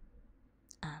passion.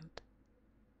 And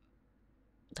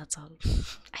that's all.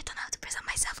 I don't know how to present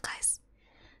myself, guys.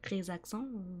 Rix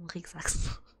accent.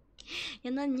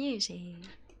 You're not new,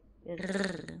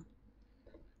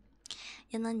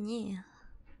 You're not new.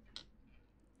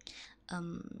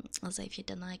 Also, if you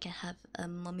don't know, I can have a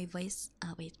mommy voice.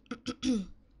 Wait.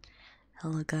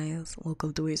 Hello, guys.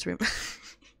 Welcome to his room.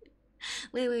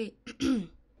 Wait.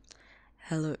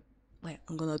 Hello. Wait,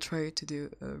 I'm gonna try to do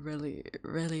a really,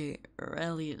 really,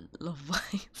 really low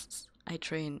voice. I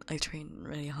train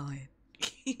really hard.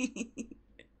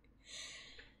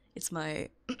 It's my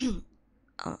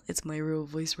it's my real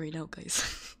voice right now,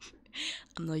 guys.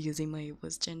 I'm not using my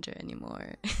voice changer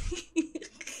anymore.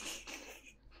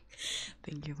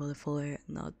 Thank you for the follow,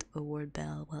 not a word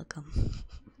bell. Welcome.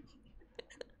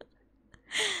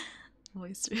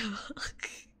 Voice real.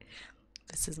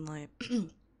 This is my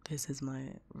this is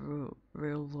my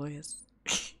real voice.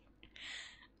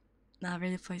 Not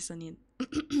really voice on it.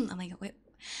 Oh my god, wait.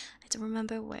 I don't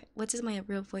remember what is my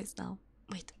real voice now.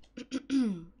 Wait.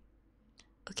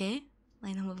 Okay,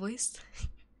 my normal voice.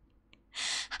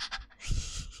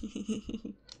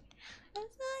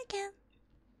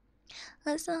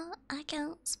 I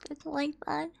can't speak like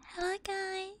that. Hello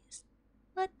guys,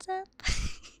 what's up?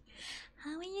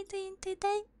 How are you doing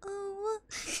today? Oh,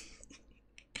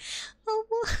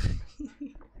 oh.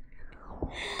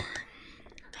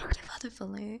 Thank you for the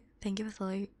follow. Thank you for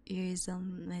follow. Use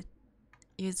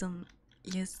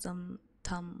some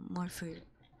Tom more food.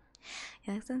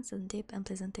 Your accent's so deep and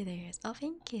pleasant to the ears. Oh,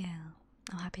 thank you.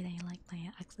 I'm happy that you like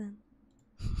my accent.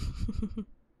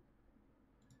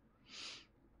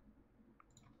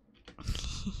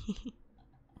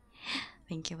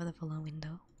 Thank you for the follow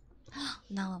window.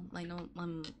 Now I know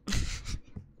I'm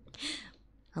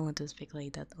I want to speak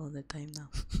like that all the time now.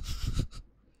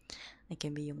 I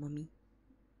can be your mommy.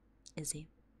 Is it?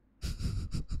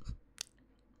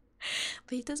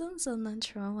 But it doesn't sound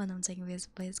natural when I'm taking this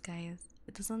voice, guys.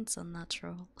 It doesn't sound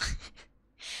natural.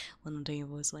 When I'm doing a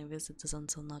voice like this, it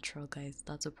doesn't sound natural, guys.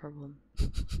 That's a problem.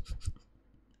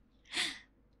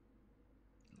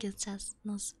 It's just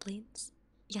no splints.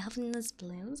 You have no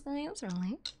splints, guys,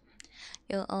 really?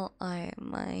 You all are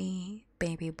my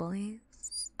baby boys.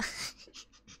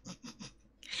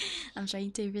 I'm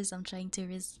trying to risk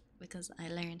because I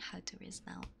learned how to risk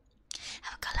now.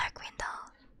 Have a color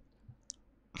window.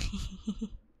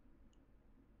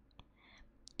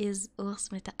 Is ours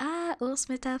métaphore? Ah, ours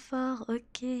métaphore,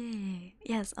 ok.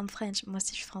 Yes, I'm French. Moi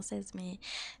aussi je suis française, mais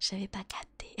j'avais pas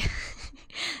capté.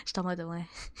 J'étais en mode ouais.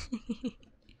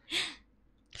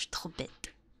 Je suis trop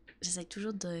bête. J'essaie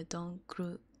toujours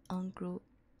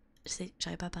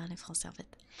j'arrive pas à parler français en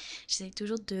fait. J'essaie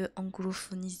toujours de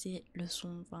anglophoniser le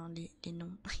son, enfin les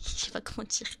noms. Je sais pas comment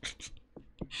dire.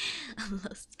 I'm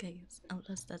lost, guys. I'm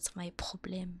lost. That's my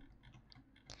problem.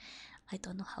 I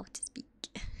don't know how to speak.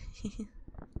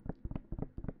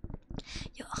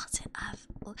 You also have,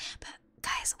 but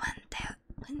guys,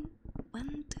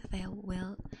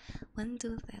 when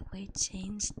do they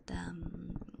change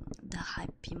the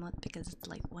hype emote, because it's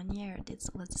like 1 year it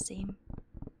was the same.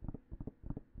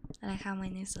 I like how my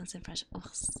name sounds in French.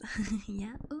 Ours.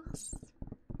 Yeah, ours.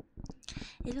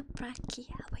 Hello Pracky,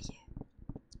 how are you?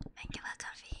 Thank you for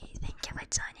coffee. Thank you for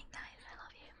joining, guys. I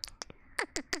love you.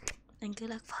 And good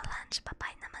luck for lunch. Bye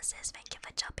bye, namaste. Thank you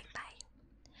for dropping by.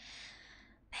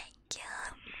 Thank you.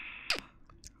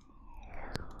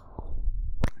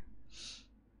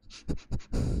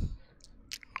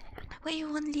 Wait, you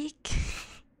won't leak?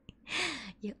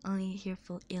 You're only here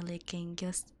for ear licking.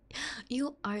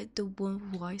 You are the one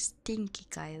who are stinky,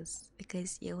 guys.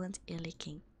 Because you want ear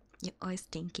licking. You are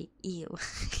stinky. Ew.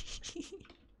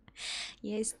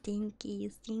 You're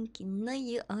stinky. No,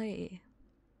 you are.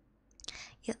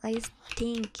 You are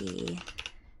stinky.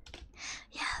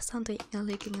 Yes, I'm doing ear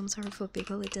licking. I'm sorry for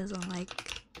people who doesn't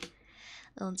like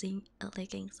doing ear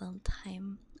licking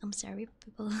sometime. I'm sorry,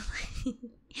 people.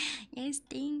 You're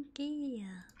stinky.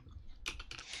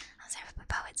 I'm sorry for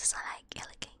people who doesn't like ear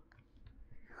licking.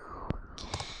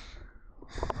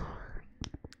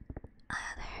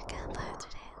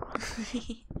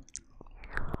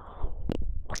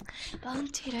 But on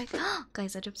Twitter,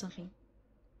 guys, I dropped something.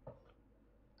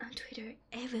 On Twitter,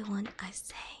 everyone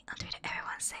says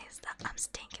that I'm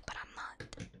stinky, but I'm not.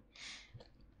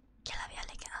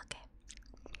 Okay.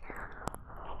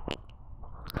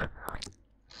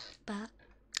 But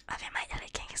I think my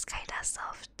licking is kinda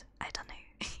soft. I don't know.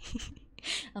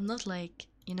 I'm not like,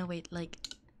 wait, like,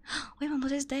 wait, my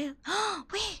mother's dead.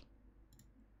 Wait.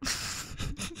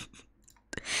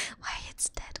 Why it's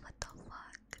dead? What the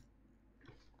fuck?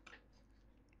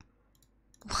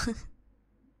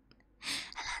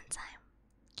 A long time.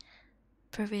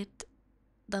 Prove it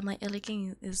that my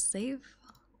licking is safe.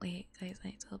 Wait, guys, I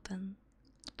need to open.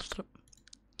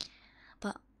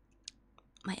 But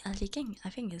my licking, I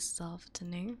think, is soft.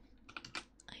 No,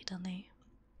 I don't know.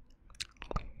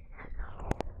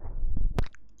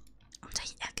 I'm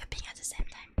doing air cupping at the same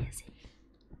time. Yes.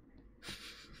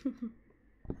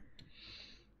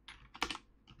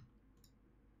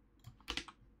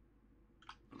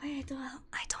 Wait,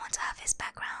 I don't want to have his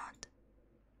background.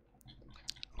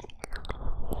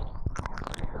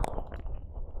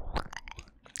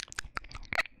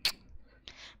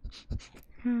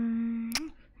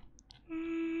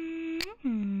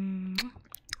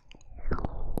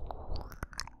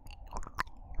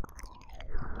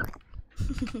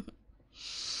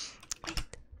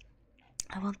 Wait,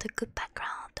 I want a good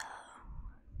background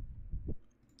though.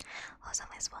 Also,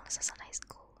 my sponsors in high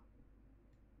school.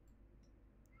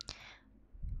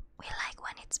 We like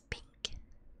when it's pink.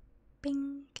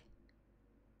 Pink.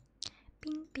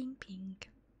 Pink, pink, pink.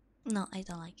 No, I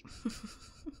don't like.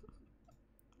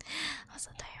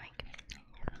 Also tiring.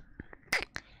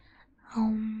 I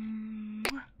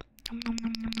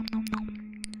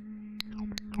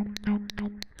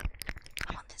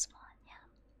want this one, yeah.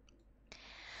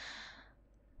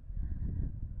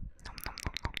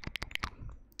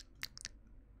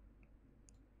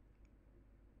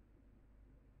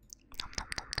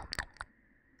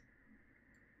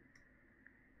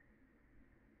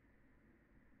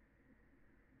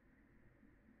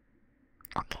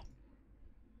 Okay.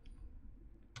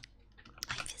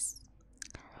 Like this.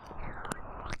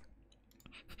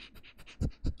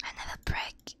 I never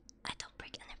break. I don't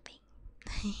break anything.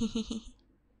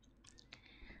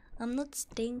 I'm not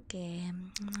stinky.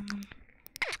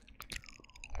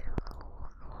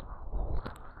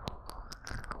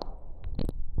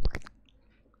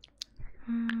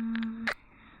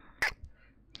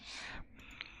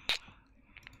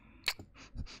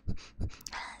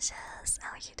 Just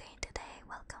how are you doing today?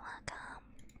 Welcome, welcome.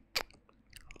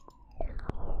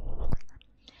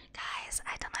 Guys,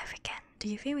 I don't know if we can. Do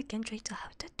you think we can try to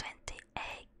have the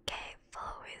 28k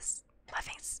followers? I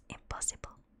think it's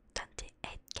impossible.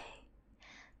 28k.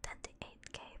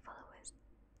 28k followers.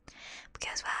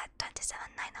 Because we're at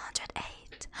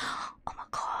 27,908. Oh my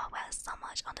god, we're so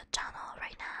much on the channel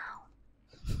right now.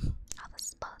 How is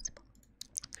this possible?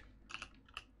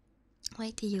 Why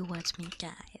do you watch me,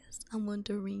 guys? I'm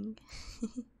wondering.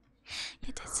 You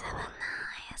did 7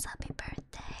 nice. Happy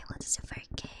birthday. What is your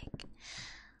favorite cake?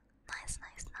 Nice,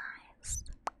 nice, nice.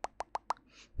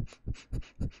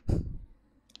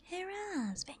 Hey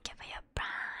Raz, thank you for your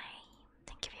prime.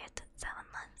 Thank you for your 7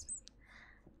 months.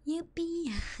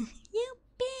 Yippee!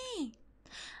 Yippee!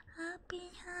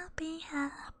 Happy, happy,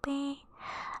 happy.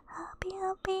 Happy,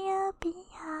 happy, happy,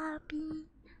 happy.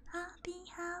 Happy,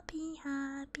 happy,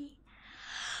 happy.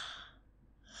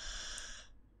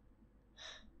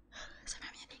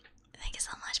 Thank you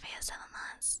so much for your 7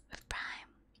 months with Prime.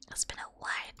 It's been a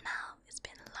while now. It's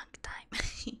been a long time.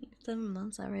 7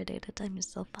 months already. The time is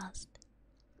so fast.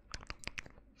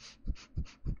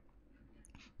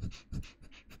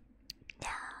 Yeah,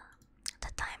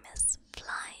 the time is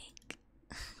flying.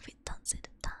 We don't see the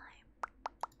time.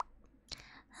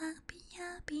 Happy,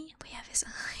 happy. We have this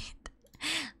height.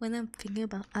 When I'm thinking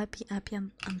about happy, happy,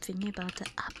 I'm thinking about the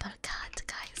uppercut,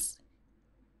 guys.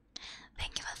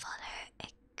 Thank you for following.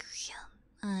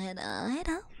 I know.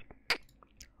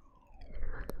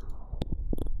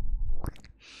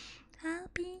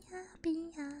 Happy,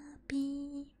 happy,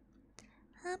 happy.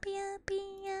 Happy, happy,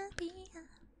 happy,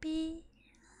 happy.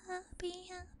 Happy,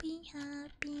 happy,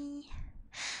 happy.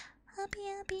 Happy,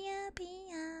 happy, happy,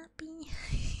 happy.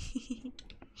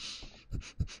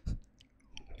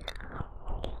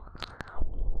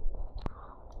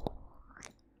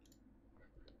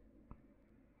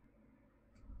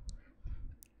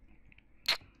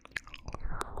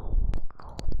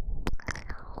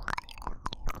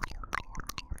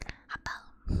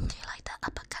 Do you like the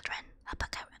uppercut run?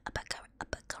 Uppercut.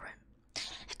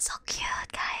 It's so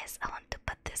cute, guys. I want to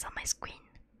put this on my screen.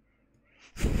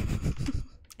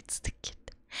 It's too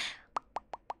cute.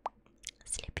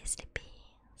 Sleepy, sleepy.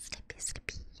 Sleepy,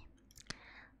 sleepy.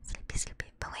 Sleepy,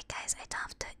 sleepy. But wait, guys, I don't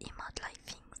have the emote like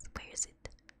things. Where is it?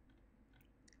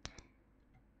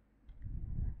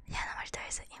 Yeah, no, there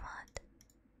is an emote.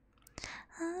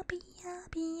 Happy,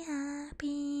 happy,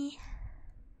 happy.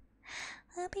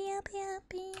 Happy, happy,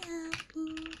 happy,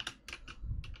 happy.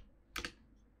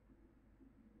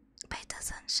 But it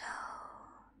doesn't show.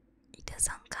 It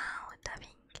doesn't count, I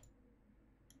think.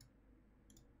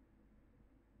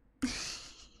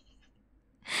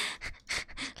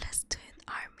 Let's do an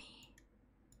army.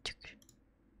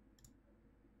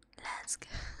 Let's go.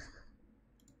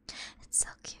 It's so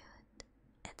cute.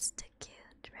 It's too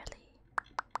cute, really.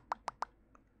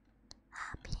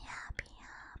 Happy, happy,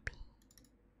 happy.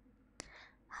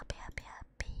 Happy, happy,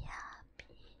 happy,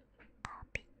 happy.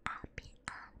 Happy, happy,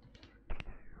 happy.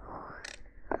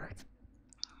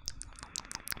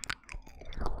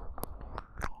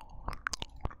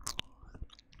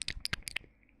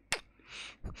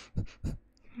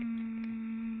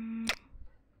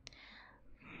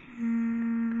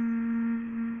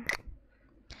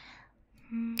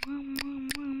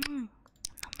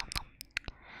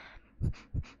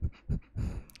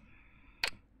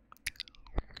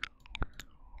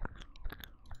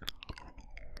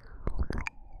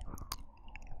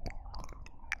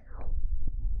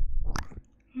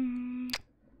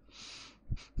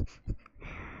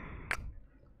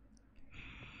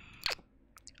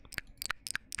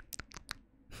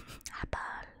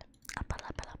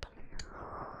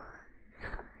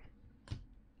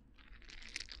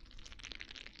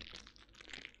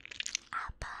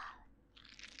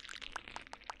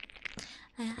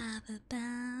 I have a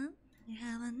pen. I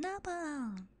have an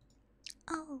apple.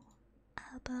 Oh,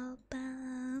 apple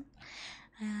pen.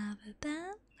 I have a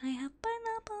pen. I have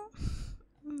pineapple.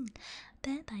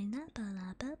 Pen, pineapple,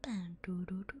 apple pen. Do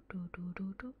do do do do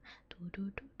do do do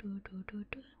do do do do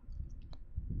do.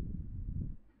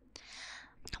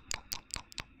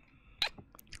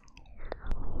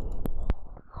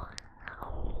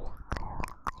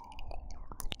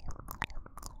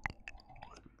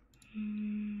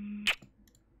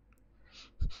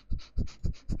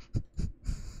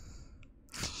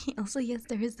 Also, yes,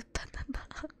 there is a banana.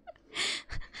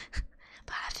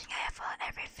 But I think I have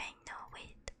everything. No,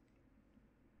 wait.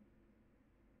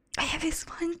 I have this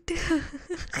one too.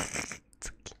 It's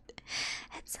so cute.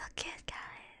 It's so cute,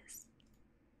 guys.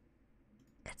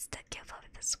 It's the gift of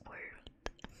this world.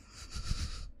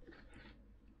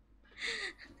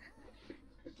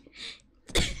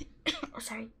 Oh,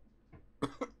 sorry. I'm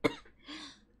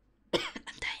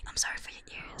dying. I'm sorry for your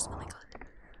ears. Oh my god.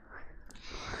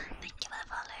 Thank you, my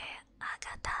follower.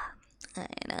 Agata.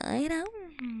 I know.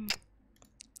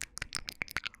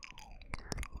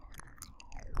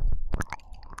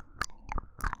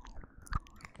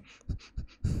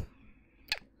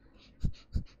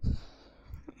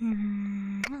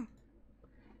 I'm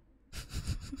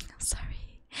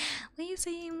sorry. What are you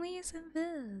saying? Why are you saying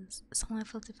this? It's not my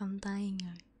fault if I'm dying.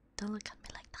 Don't look at me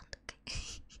like that,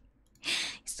 okay?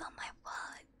 It's not my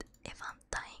fault if I'm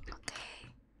dying, okay?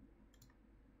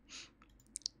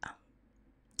 I'm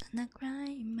gonna cry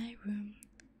in my room.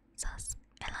 Sus,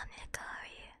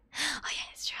 Elanigari. Oh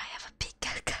yeah, it's true. I have a big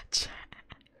caricature.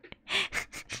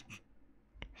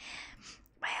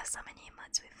 I have so many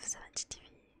emotes with 70 TV.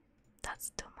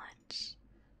 That's too much.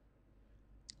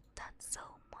 That's so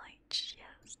much,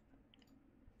 yes.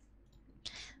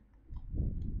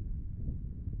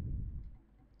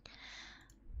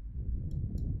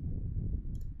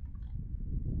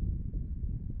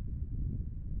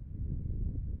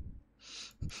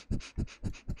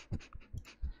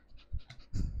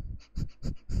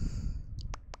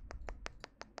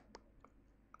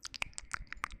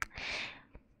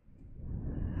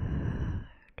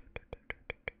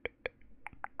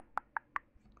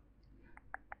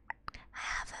 I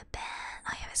have a pen.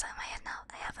 Oh, yeah, it's on my head now.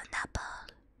 I have an apple.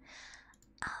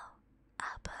 Oh,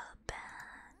 apple pen.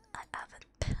 I have a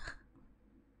pen.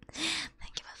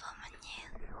 Thank you for following you.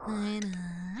 I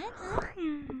know.